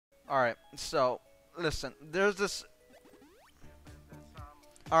Alright, so listen, there's this.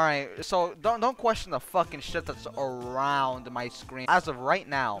 Alright, so don't question the fucking shit that's around my screen. As of right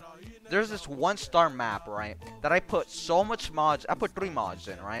now, there's this 1-star map, right? That I put so much mods. I put 3 mods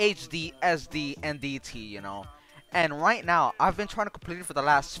in, right? HD, SD, and DT, you know. And right now, I've been trying to complete it for the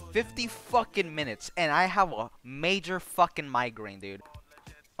last 50 fucking minutes, and I have a major fucking migraine, dude.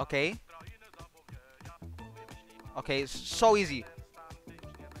 Okay? Okay, it's so easy.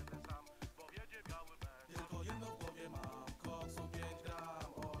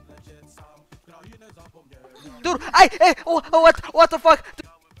 Dude, what the fuck?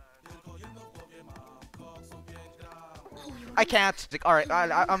 I can't. Like, all right,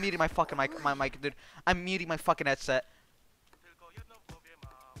 I'm muting my fucking mic, dude. I'm muting my fucking headset.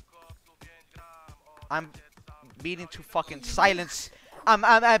 I'm beating to fucking silence. I'm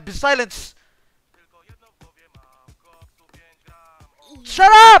silence.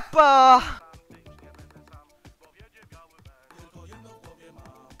 Shut up!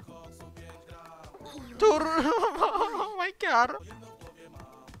 Dude, oh my god.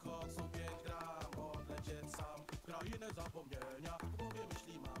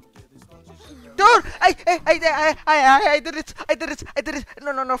 Dude, I did it. I did it. I did it.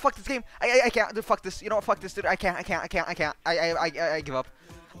 No, fuck this game. I can't. Dude, fuck this. You know what? Fuck this, dude. I can't. I give up.